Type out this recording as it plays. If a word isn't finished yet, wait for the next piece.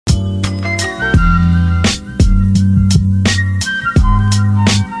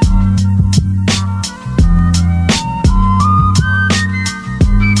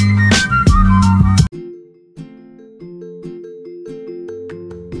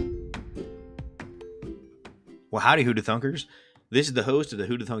Well, howdy, Hoota Thunkers. This is the host of the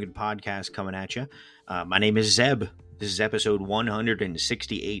Hoota Thunkin podcast coming at you. My name is Zeb. This is episode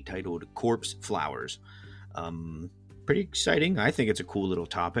 168 titled Corpse Flowers. Pretty exciting. I think it's a cool little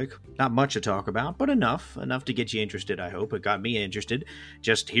topic. Not much to talk about, but enough to get you interested, I hope. It got me interested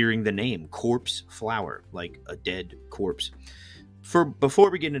just hearing the name, Corpse Flower, like a dead corpse. Before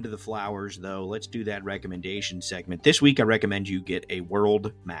we get into the flowers, though, let's do that recommendation segment. This week, I recommend you get a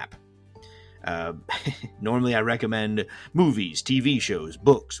world map. Normally I recommend movies, TV shows,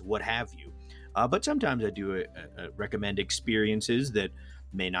 books, what have you. But sometimes I do recommend experiences that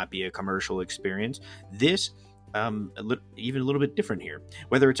may not be a commercial experience. This, even a little bit different here.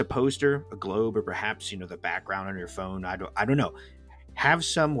 Whether it's a poster, a globe, or perhaps, the background on your phone, I don't know. Have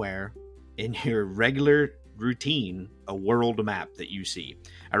somewhere in your regular routine a world map that you see.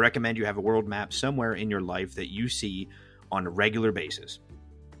 I recommend you have a world map somewhere in your life that you see on a regular basis.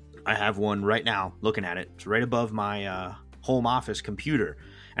 I have one right now, looking at it. It's right above my home office computer.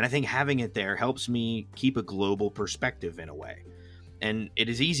 And I think having it there helps me keep a global perspective in a way. And it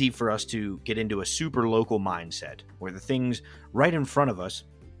is easy for us to get into a super local mindset where the things right in front of us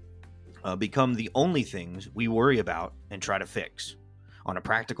become the only things we worry about and try to fix. On a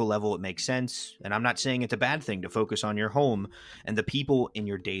practical level, it makes sense. And I'm not saying it's a bad thing to focus on your home and the people in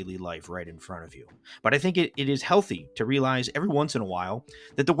your daily life right in front of you. But I think it is healthy to realize every once in a while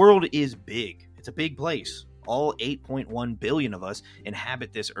that the world is big. It's a big place. All 8.1 billion of us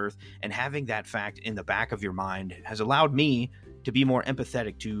inhabit this earth, and having that fact in the back of your mind has allowed me to be more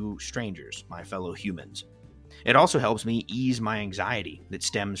empathetic to strangers, my fellow humans. It also helps me ease my anxiety that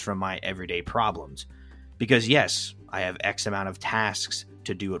stems from my everyday problems. Because yes, I have X amount of tasks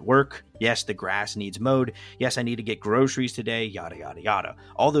to do at work. Yes, the grass needs mowed. Yes, I need to get groceries today, yada, yada, yada.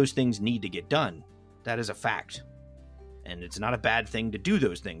 All those things need to get done. That is a fact. And it's not a bad thing to do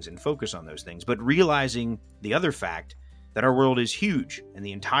those things and focus on those things. But realizing the other fact that our world is huge and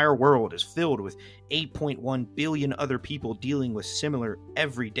the entire world is filled with 8.1 billion other people dealing with similar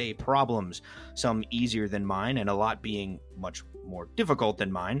everyday problems, some easier than mine and a lot being much more difficult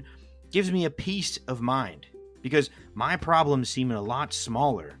than mine, gives me a peace of mind, because my problems seem a lot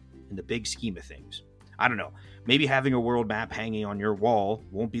smaller in the big scheme of things. I don't know, maybe having a world map hanging on your wall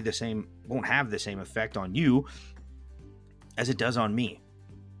won't have the same effect on you as it does on me.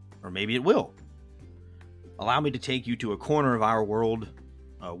 Or maybe it will. Allow me to take you to a corner of our world,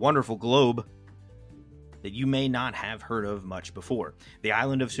 a wonderful globe that you may not have heard of much before. The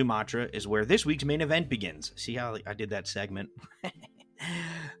island of Sumatra is where this week's main event begins. See how I did that segment?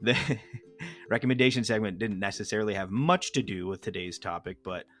 The recommendation segment didn't necessarily have much to do with today's topic,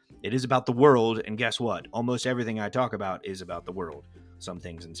 but it is about the world, and guess what? Almost everything I talk about is about the world. Some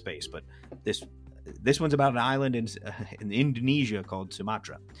things in space, but this one's about an island in Indonesia called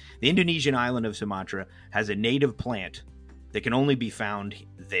Sumatra. The Indonesian island of Sumatra has a native plant that can only be found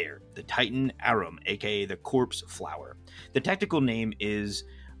there, the Titan arum, aka the corpse flower. The technical name is,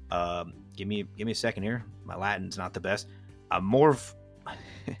 give me a second here, my Latin's not the best,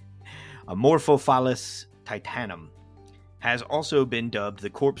 Amorphophallus titanum, has also been dubbed the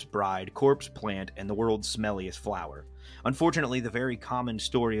corpse bride, corpse plant, and the world's smelliest flower. Unfortunately, the very common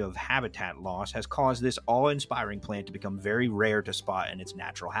story of habitat loss has caused this awe-inspiring plant to become very rare to spot in its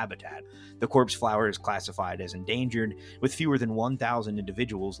natural habitat. The corpse flower is classified as endangered, with fewer than 1,000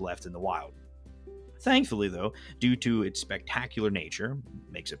 individuals left in the wild. Thankfully, though, due to its spectacular nature,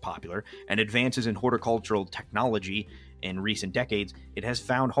 makes it popular, and advances in horticultural technology in recent decades, it has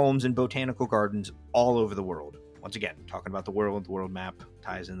found homes in botanical gardens all over the world. Once again, talking about the world map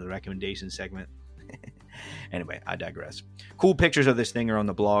ties into the recommendation segment. Anyway, I digress. Cool pictures of this thing are on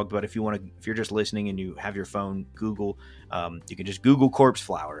the blog, but if you're just listening and you have your phone, Google, you can just Google corpse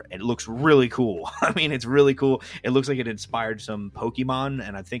flower. It looks really cool. I mean, it's really cool. It looks like it inspired some Pokemon,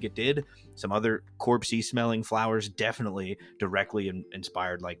 and I think it did. Some other corpsey smelling flowers definitely directly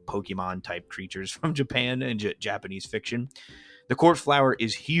inspired like Pokemon type creatures from Japan and Japanese fiction. The corpse flower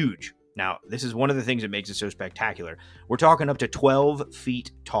is huge. Now, this is one of the things that makes it so spectacular. We're talking up to 12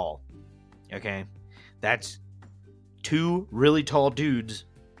 feet tall. Okay? That's two really tall dudes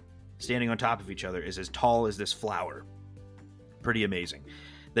standing on top of each other is as tall as this flower. Pretty amazing.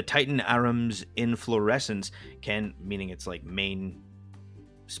 The Titan arum's inflorescence meaning it's like main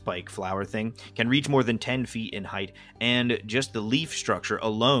spike flower thing, can reach more than 10 feet in height, and just the leaf structure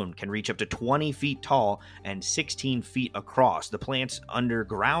alone can reach up to 20 feet tall and 16 feet across. The plant's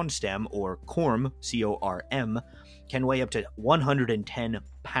underground stem, or corm, C-O-R-M, can weigh up to 110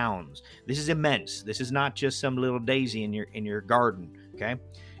 pounds. This is immense. This is not just some little daisy in your garden, okay?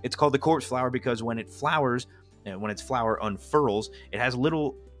 It's called the corpse flower because when it flowers, when its flower unfurls, it has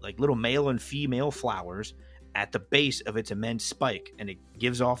little male and female flowers, at the base of its immense spike, and it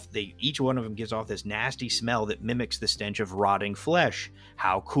gives off each one of them gives off this nasty smell that mimics the stench of rotting flesh.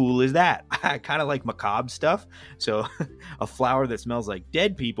 How cool is that? I kind of like macabre stuff, so a flower that smells like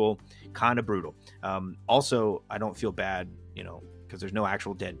dead people, kind of brutal. Also, I don't feel bad, because there's no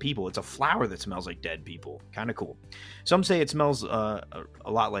actual dead people. It's a flower that smells like dead people. Kind of cool. Some say it smells a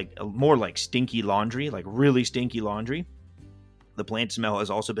lot more like stinky laundry, like really stinky laundry. The plant smell has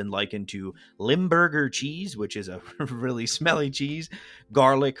also been likened to Limburger cheese, which is a really smelly cheese,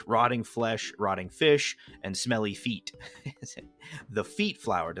 garlic, rotting flesh, rotting fish, and smelly feet. The feet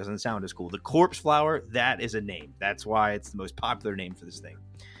flower doesn't sound as cool. The corpse flower, that is a name. That's why it's the most popular name for this thing.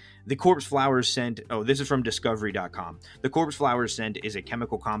 The corpse flower scent, this is from discovery.com. The corpse flower scent is a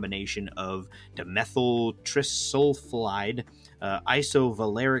chemical combination of dimethyl trisulfide,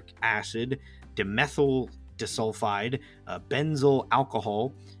 isovaleric acid, dimethyl disulfide, benzyl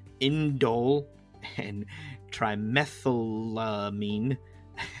alcohol, indole, and trimethylamine.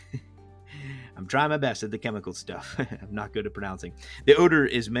 I'm trying my best at the chemical stuff. I'm not good at pronouncing. The odor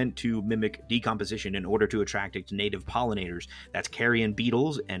is meant to mimic decomposition in order to attract its native pollinators, that's carrion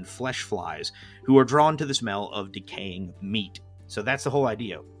beetles and flesh flies, who are drawn to the smell of decaying meat. So that's the whole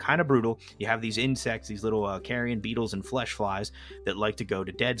idea. Kind of brutal. You have these insects, these little carrion beetles and flesh flies that like to go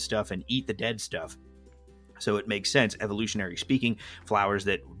to dead stuff and eat the dead stuff. So it makes sense, evolutionary speaking, flowers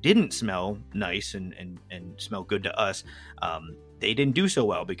that didn't smell nice and smell good to us, they didn't do so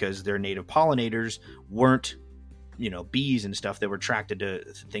well because their native pollinators weren't, bees and stuff that were attracted to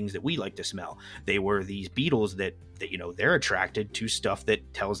things that we like to smell. They were these beetles that they're attracted to stuff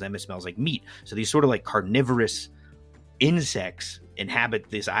that tells them it smells like meat. So these sort of like carnivorous insects inhabit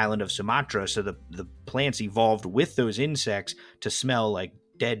this island of Sumatra. So the plants evolved with those insects to smell like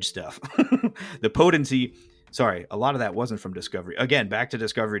dead stuff. The potency, a lot of that wasn't from Discovery. Again, back to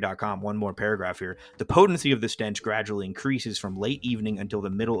discovery.com, one more paragraph here. The potency of the stench gradually increases from late evening until the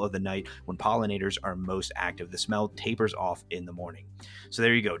middle of the night when pollinators are most active. The smell tapers off in the morning. So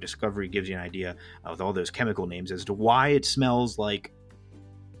there you go. Discovery gives you an idea with all those chemical names as to why it smells like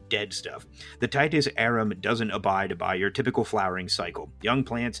dead stuff. The Titis arum doesn't abide by your typical flowering cycle. Young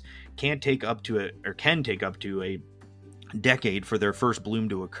plants can take up to a decade for their first bloom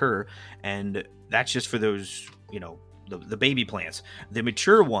to occur, and that's just for those, the baby plants. The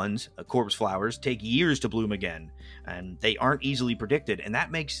mature ones, corpse flowers, take years to bloom again, and they aren't easily predicted, and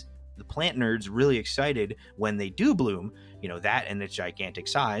that makes the plant nerds really excited when they do bloom, that and its gigantic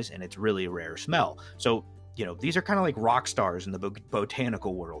size and its really rare smell. So, these are kind of like rock stars in the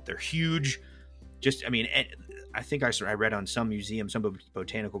botanical world. They're huge. I think I read on some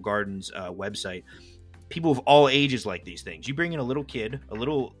botanical gardens website, people of all ages like these things. You bring in a little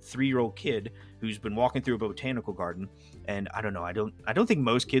 3-year-old kid who's been walking through a botanical garden, and I don't know, I don't think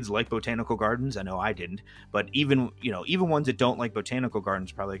most kids like botanical gardens. I know I didn't, but even ones that don't like botanical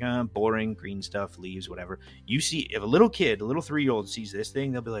gardens probably like, boring, green stuff, leaves, whatever. You see, if a little 3-year-old sees this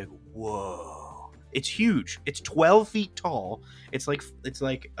thing, they'll be like, whoa, it's huge. It's 12 feet tall. It's like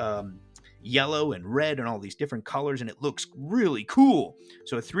yellow and red and all these different colors, and it looks really cool.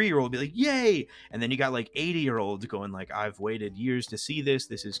 So a 3-year-old would be like, yay. And then you got like 80-year-olds going like, I've waited years to see this.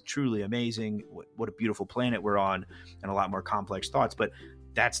 This is truly amazing. What a beautiful planet we're on, and a lot more complex thoughts. But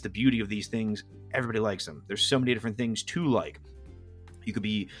that's the beauty of these things. Everybody likes them. There's so many different things to like. You could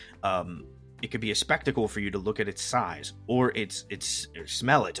be it could be a spectacle for you to look at its size, or its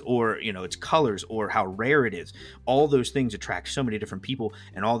smell it, or its colors, or how rare it is. All those things attract so many different people,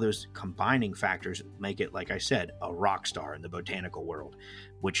 and all those combining factors make it, like I said, a rock star in the botanical world,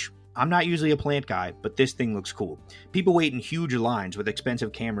 which I'm not usually a plant guy, but this thing looks cool. People wait in huge lines with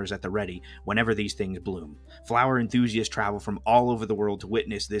expensive cameras at the ready whenever these things bloom. Flower enthusiasts travel from all over the world to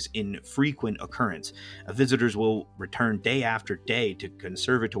witness this infrequent occurrence. Visitors will return day after day to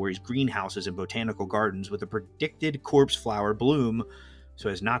conservatories, greenhouses, and botanical gardens with a predicted corpse flower bloom so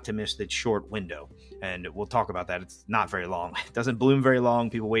as not to miss the short window. And we'll talk about that. It's not very long. It doesn't bloom very long.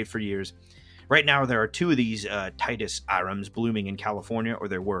 People wait for years. Right now, there are 2 of these Titis arums blooming in California, or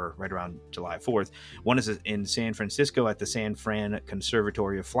there were right around July 4th. One is in San Francisco at the San Fran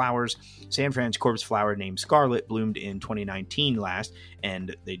Conservatory of Flowers. San Fran's corpse flower named Scarlet bloomed in 2019 last,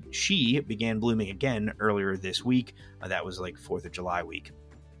 and she began blooming again earlier this week. That was like 4th of July week.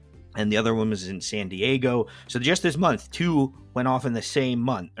 And the other one was in San Diego. So just this month, 2 went off in the same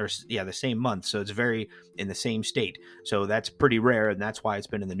month, the same month. So it's very in the same state. So that's pretty rare, and that's why it's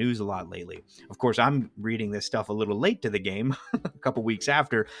been in the news a lot lately. Of course, I'm reading this stuff a little late to the game, a couple weeks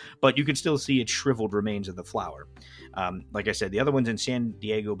after, but you can still see its shriveled remains of the flower. Like I said, the other one's in San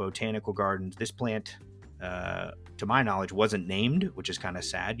Diego Botanical Gardens. This plant, to my knowledge, wasn't named, which is kind of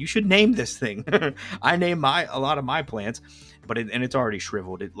sad. You should name this thing. I name a lot of my plants, but it's already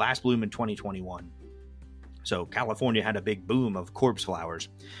shriveled. It last bloomed in 2021. So California had a big boom of corpse flowers.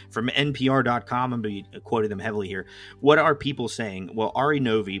 From NPR.com, I'm going to be quoting them heavily here. What are people saying? Well, Ari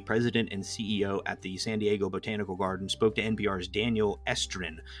Novi, president and CEO at the San Diego Botanical Garden, spoke to NPR's Daniel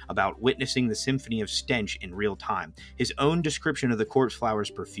Estrin about witnessing the symphony of stench in real time. His own description of the corpse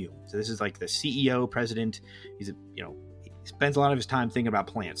flower's perfume. So this is like the CEO, president. He spends a lot of his time thinking about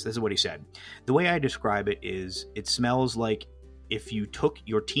plants. This is what he said. The way I describe it is, it smells like if you took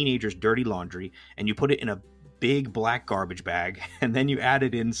your teenager's dirty laundry and you put it in a big black garbage bag, and then you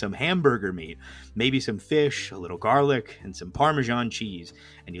added in some hamburger meat, maybe some fish, a little garlic, and some Parmesan cheese,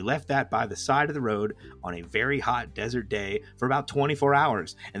 and you left that by the side of the road on a very hot desert day for about 24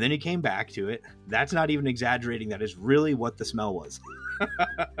 hours, and then you came back to it. That's not even exaggerating. That is really what the smell was.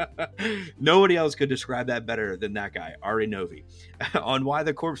 Nobody else could describe that better than that guy, Ari Novi. On why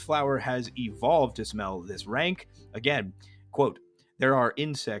the corpse flower has evolved to smell this rank, again, quote, there are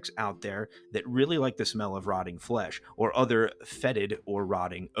insects out there that really like the smell of rotting flesh or other fetid or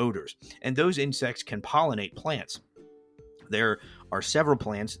rotting odors, and those insects can pollinate plants. There are several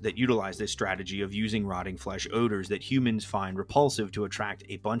plants that utilize this strategy of using rotting flesh odors that humans find repulsive to attract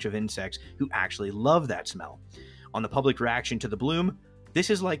a bunch of insects who actually love that smell. On the public reaction to the bloom, this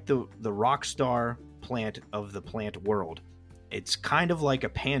is like the rock star plant of the plant world. It's kind of like a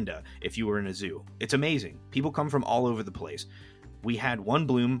panda if you were in a zoo. It's amazing. People come from all over the place. We had one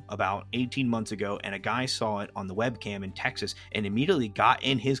bloom about 18 months ago, and a guy saw it on the webcam in Texas and immediately got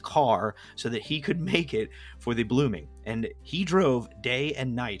in his car so that he could make it for the blooming. And he drove day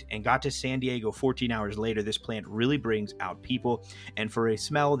and night and got to San Diego 14 hours later. This plant really brings out people. And for a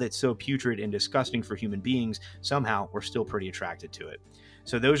smell that's so putrid and disgusting for human beings, somehow we're still pretty attracted to it.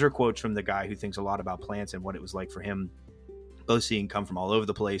 So those are quotes from the guy who thinks a lot about plants and what it was like for him. Both seeing come from all over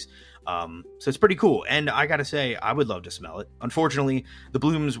the place. So it's pretty cool. And I got to say, I would love to smell it. Unfortunately, the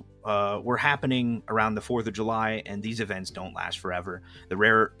blooms were happening around the 4th of July, and these events don't last forever.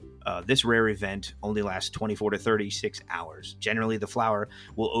 This rare event only lasts 24 to 36 hours. Generally, the flower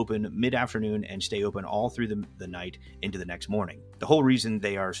will open mid-afternoon and stay open all through the night into the next morning. The whole reason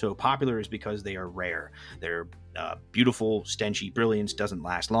they are so popular is because they are rare. Their beautiful, stenchy brilliance doesn't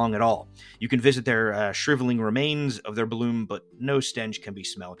last long at all. You can visit their shriveling remains of their bloom, but no stench can be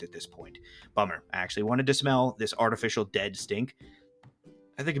smelt at this point. Bummer. I actually wanted to smell this artificial dead stink.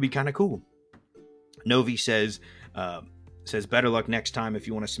 I think it'd be kind of cool. Novi says better luck next time if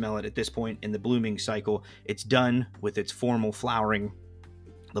you want to smell it. At this point in the blooming cycle, it's done with its formal flowering.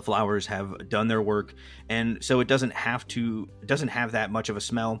 The flowers have done their work, and so it doesn't have that much of a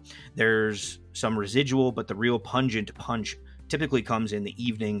smell. There's some residual, but the real pungent punch typically comes in the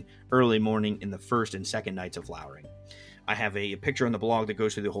evening, early morning, in the first and second nights of flowering. I have a picture on the blog that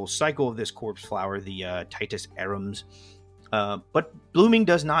goes through the whole cycle of this corpse flower, the Titus arums. But blooming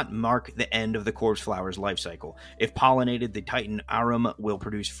does not mark the end of the corpse flower's life cycle. If pollinated, the Titan arum will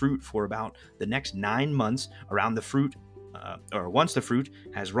produce fruit for about the next 9 months. Once the fruit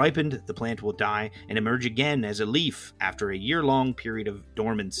has ripened, the plant will die and emerge again as a leaf after a year-long period of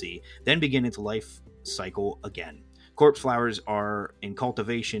dormancy, then begin its life cycle again. Corpse flowers are in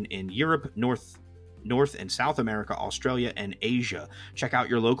cultivation in Europe, North and South America, Australia, and Asia. Check out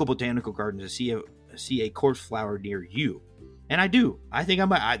your local botanical garden to see a corpse flower near you. And I do. I think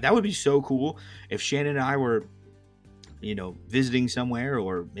that would be so cool if Shannon and I were, visiting somewhere,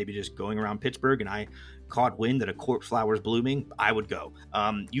 or maybe just going around Pittsburgh, and I caught wind that a corpse flower is blooming. I would go.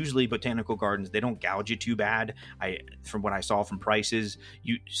 Usually botanical gardens, they don't gouge you too bad. From what I saw from prices,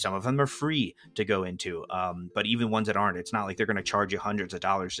 some of them are free to go into. But even ones that aren't, it's not like they're going to charge you hundreds of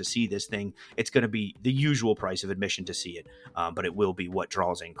dollars to see this thing. It's going to be the usual price of admission to see it, but it will be what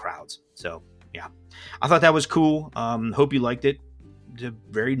draws in crowds. So yeah, I thought that was cool. Hope you liked it.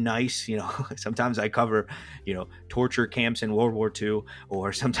 Very nice. Sometimes I cover, torture camps in World War II,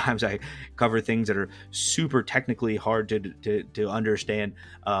 or sometimes I cover things that are super technically hard to understand,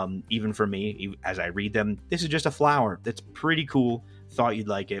 even for me, as I read them. This is just a flower that's pretty cool. Thought you'd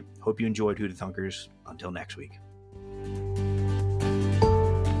like it. Hope you enjoyed Who the Thunkers. Until next week.